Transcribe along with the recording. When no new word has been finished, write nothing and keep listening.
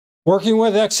Working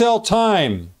with Excel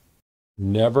time,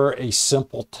 never a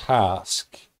simple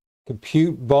task.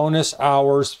 Compute bonus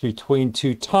hours between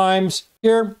two times.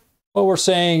 Here, what we're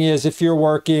saying is if you're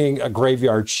working a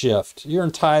graveyard shift, you're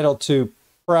entitled to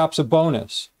perhaps a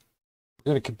bonus.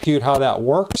 We're going to compute how that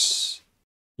works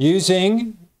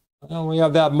using, we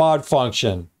have that mod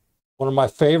function. One of my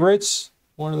favorites,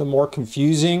 one of the more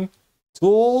confusing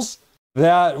tools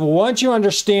that once you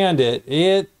understand it,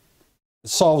 it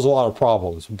solves a lot of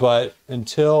problems. But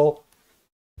until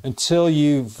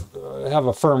you have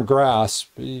a firm grasp,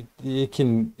 it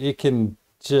can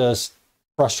just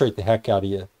frustrate the heck out of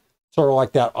you. Sort of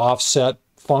like that offset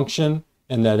function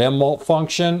and that mmult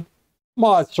function.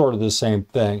 Mod's sort of the same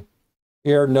thing.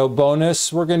 Here, no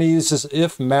bonus. We're going to use this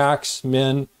if max,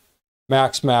 min,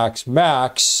 max, max,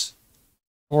 max,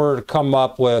 in order to come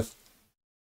up with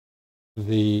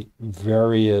the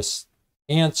various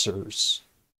answers.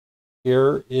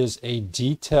 Here is a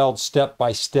detailed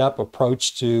step-by-step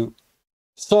approach to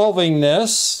solving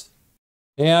this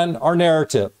and our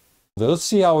narrative. Let's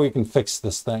see how we can fix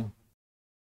this thing.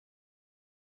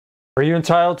 Are you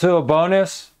entitled to a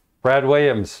bonus? Brad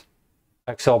Williams,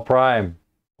 Excel Prime.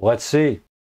 Let's see.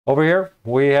 Over here,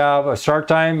 we have a start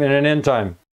time and an end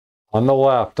time. On the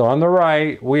left. On the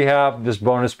right, we have this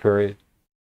bonus period.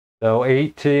 So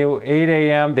 8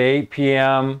 a.m. to 8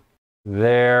 p.m.,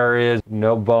 there is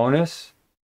no bonus.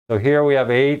 So here we have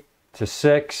 8 to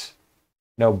 6,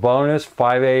 no bonus.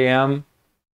 5 a.m.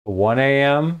 to 1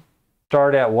 a.m.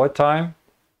 Start at what time?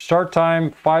 Start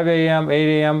time 5 a.m.,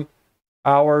 8 a.m.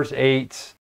 hours,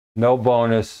 8, no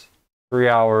bonus. 3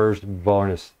 hours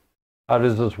bonus. How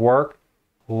does this work?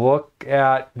 Look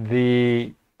at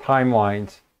the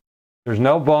timelines. There's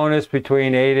no bonus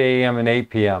between 8 a.m. and 8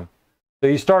 p.m. So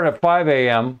you start at 5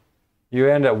 a.m., you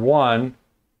end at 1,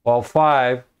 well,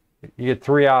 5, you get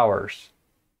 3 hours.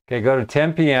 Okay, go to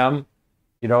 10 p.m.,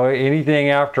 you know, anything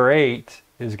after 8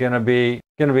 is going to be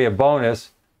a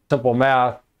bonus. Simple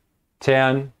math,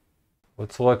 10,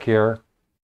 let's look here.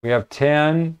 We have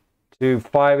 10 to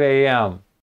 5 a.m.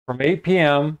 From 8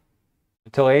 p.m.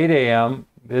 until 8 a.m.,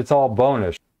 it's all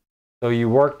bonus. So you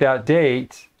work that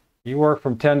date, you work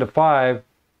from 10 to 5,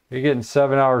 you're getting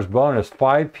 7 hours bonus.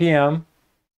 5 p.m.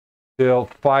 till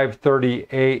 5:30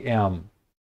 a.m.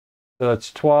 So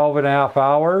that's 12 and a half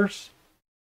hours.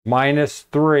 Minus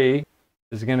 3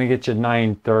 is going to get you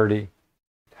 9:30.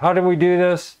 How do we do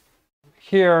this?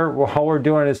 Here, all we're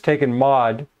doing is taking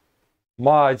mod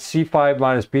C5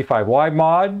 minus B5. Why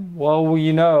mod? Well,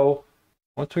 you know,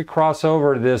 once we cross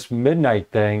over this midnight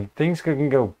thing, things can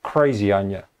go crazy on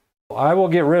you. I will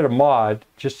get rid of mod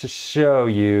just to show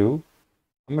you.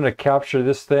 I'm going to capture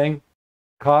this thing,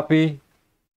 copy,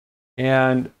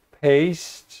 and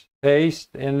paste,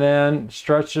 and then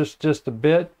stretch this just a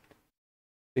bit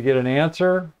to get an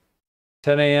answer.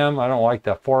 10 a.m. I don't like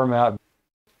that format.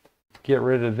 Get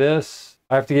rid of this.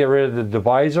 I have to get rid of the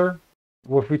divisor.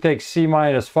 Well, if we take C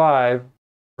minus 5,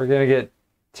 we're going to get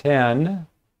 10.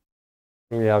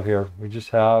 What do we have here? We just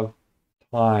have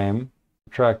time.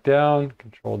 Track down,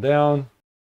 control down.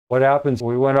 What happens?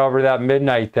 We went over that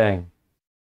midnight thing.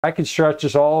 I can stretch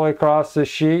this all the way across this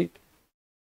sheet.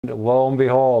 Lo and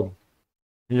behold,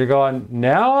 you're going,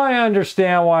 now I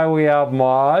understand why we have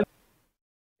mod.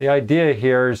 The idea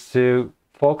here is to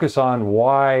focus on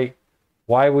why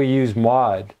we use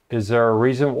mod. Is there a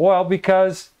reason? Well,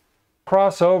 because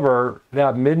crossover,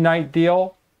 that midnight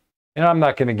deal, and I'm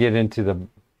not going to get into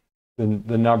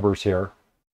the numbers here.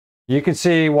 You can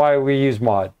see why we use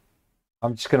mod.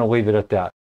 I'm just going to leave it at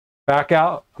that. Back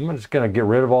out. I'm just going to get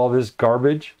rid of all this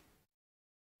garbage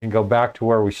and go back to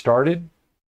where we started.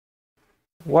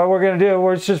 What we're going to do,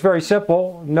 it's just very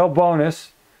simple. No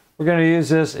bonus. We're going to use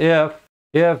this if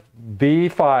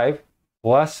B5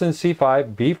 less than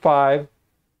C5, B5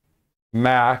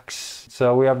 max.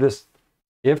 So we have this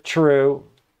if true,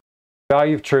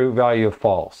 value of true, value of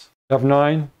false.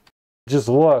 F9, just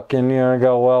look and you're going to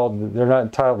go, well, they're not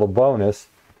entitled to bonus.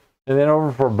 And then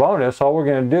over for bonus, all we're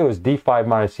going to do is D5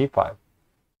 minus C5.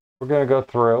 We're going to go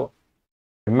through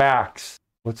max.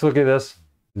 Let's look at this.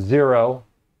 0.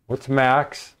 What's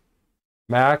max?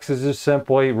 Max is just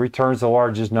simply returns the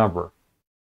largest number.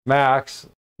 Max,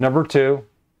 number 2,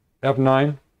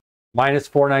 F9, minus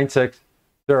 496,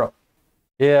 0.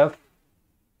 If,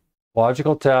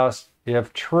 logical test,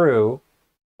 if true,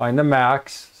 find the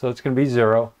max, so it's going to be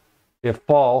 0. If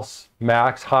false,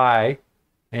 max high,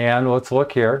 and let's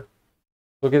look here.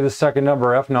 Look at the second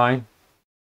number, F9,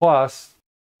 plus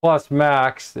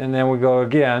max, and then we go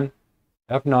again,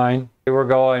 F9. We're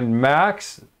going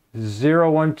max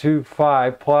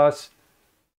 0125 plus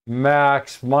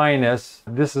max minus,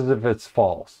 this is if it's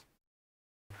false.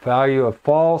 value of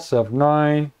false,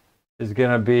 F9, is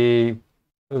going to be,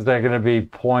 is that going to be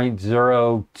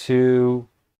 0.02,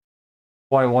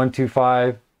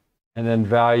 0.125, and then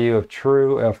value of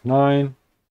true, F9,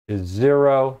 is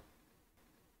 0.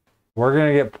 We're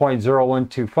going to get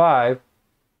 0.0125.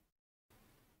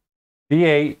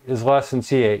 B8 is less than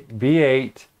C8.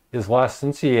 B8 is less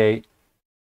than C8.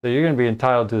 So you're going to be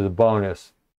entitled to the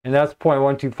bonus. And that's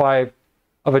 0.125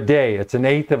 of a day. It's an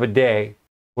eighth of a day,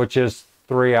 which is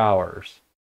 3 hours.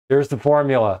 Here's the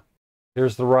formula.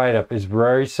 Here's the write-up. It's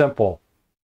very simple.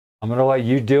 I'm going to let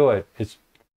you do it.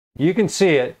 You can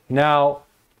see it. Now,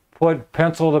 put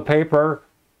pencil to paper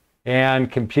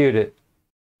and compute it.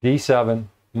 D7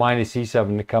 minus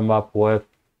E7 to come up with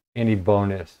any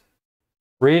bonus.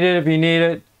 Read it if you need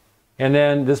it. And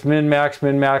then this min, max,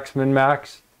 min, max, min,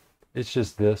 max. It's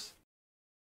just this.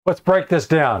 Let's break this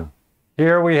down.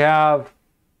 Here we have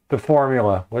the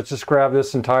formula. Let's just grab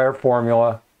this entire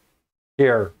formula.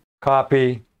 Here,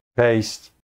 copy,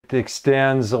 paste. It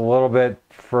extends a little bit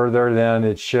further than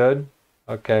it should.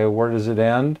 Okay, where does it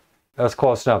end? That's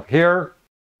close enough.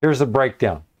 Here's the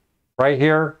breakdown. Right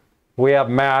here, we have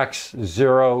max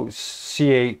 0,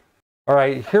 C8. All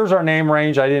right, here's our name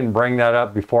range. I didn't bring that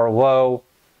up before. Low,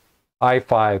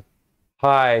 I5,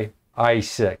 high,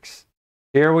 I6.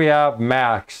 Here we have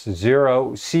max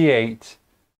 0, C8,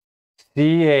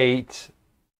 C8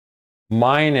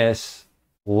 minus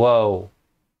low,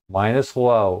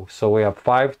 So we have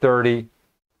 530.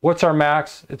 What's our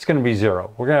max? It's going to be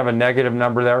 0. We're going to have a negative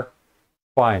number there.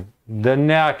 Fine. The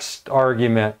next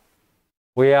argument,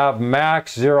 we have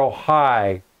max 0,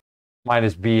 high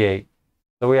minus B8.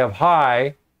 So we have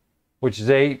high, which is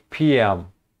 8 p.m.,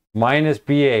 minus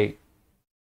B8,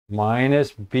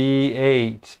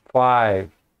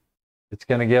 5. It's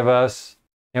going to give us,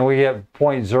 and we get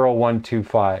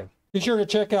 0.0125. Be sure to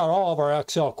check out all of our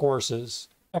Excel courses.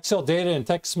 Excel data and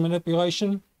text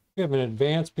manipulation. We have an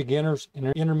advanced beginners and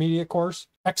intermediate course.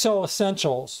 Excel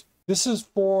essentials. This is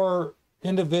for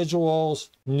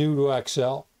individuals new to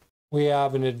Excel. We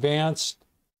have an advanced,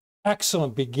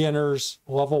 excellent beginners,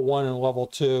 level 1 and level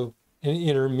 2, and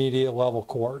intermediate level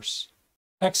course.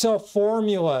 Excel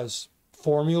formulas,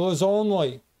 formulas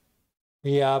only.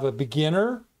 We have a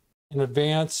beginner, an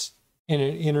advanced, and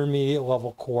an intermediate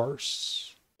level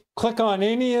course. Click on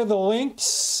any of the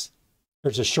links.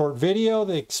 There's a short video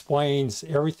that explains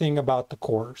everything about the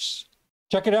course.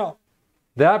 Check it out.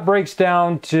 That breaks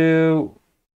down to,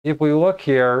 if we look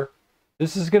here,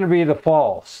 this is going to be the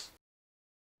false,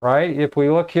 right? If we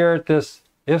look here at this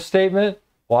if statement,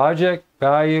 logic,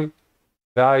 value,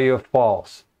 value of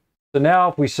false. So now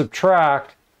if we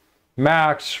subtract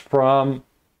max from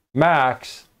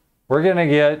max, we're going to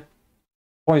get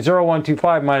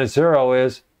 0.0125 minus 0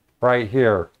 is right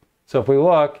here. So if we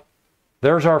look,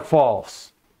 there's our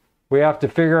false. We have to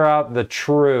figure out the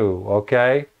true,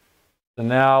 okay? So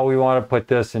now we want to put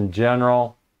this in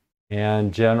general,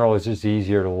 and general is just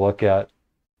easier to look at.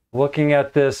 Looking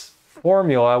at this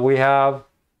formula, we have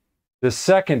the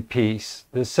second piece.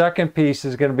 The second piece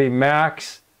is going to be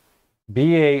max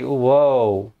B8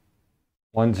 low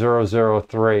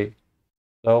 1003.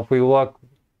 So if we look,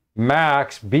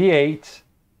 max B8,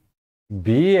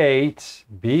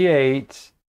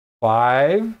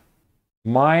 5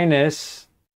 minus,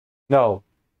 no,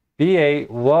 B8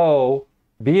 low,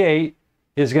 B8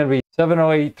 is going to be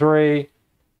 7083,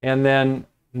 and then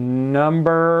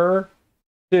number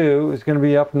 2 is going to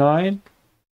be F9,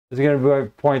 is going to be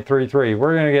 0.33.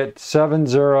 We're going to get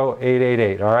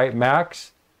 70888, all right,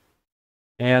 max.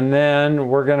 And then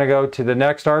we're going to go to the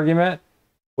next argument,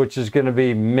 which is going to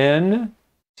be min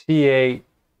C8,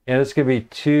 and it's going to be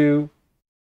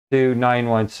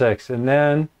 22916. And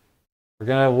then we're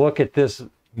going to look at this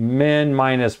min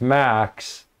minus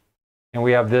max, and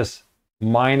we have this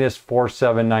minus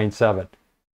 4797.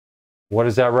 What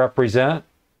does that represent?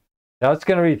 That's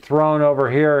going to be thrown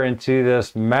over here into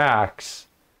this max.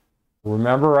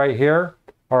 Remember right here,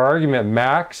 our argument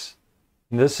max,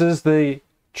 this is the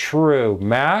true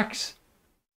max,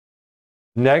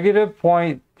 negative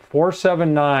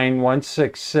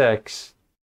 0.479166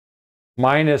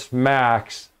 minus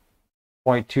max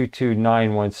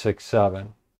 0.229167.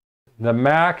 The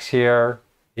max here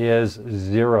is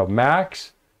 0.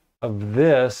 Max of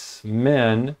this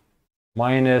min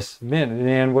minus min.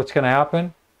 And what's going to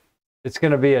happen? It's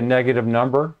going to be a negative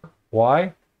number.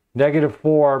 Why? Negative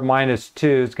 4 minus 2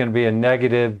 is going to be a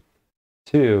negative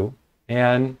 2.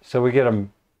 And so we get a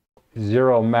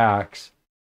 0 max.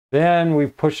 Then we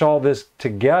push all this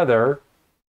together,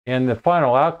 and the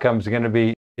final outcome is going to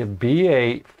be if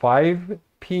B8 5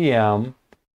 p.m.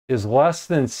 is less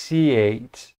than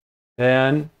C8,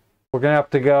 then we're going to have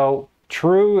to go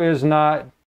true is not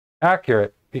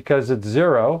accurate because it's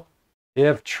 0.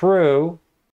 If true,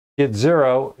 get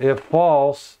 0. If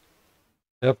false,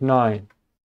 F9.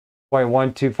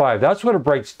 0.125. That's what it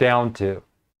breaks down to.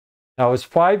 Now, is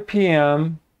 5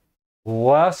 p.m.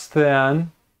 less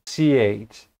than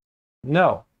C8?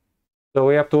 No. So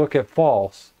we have to look at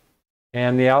false.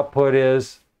 And the output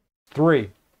is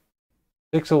 3.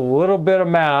 Takes a little bit of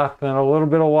math and a little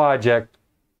bit of logic,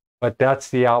 but that's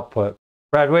the output.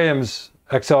 Brad Williams,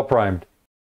 Excel Primed.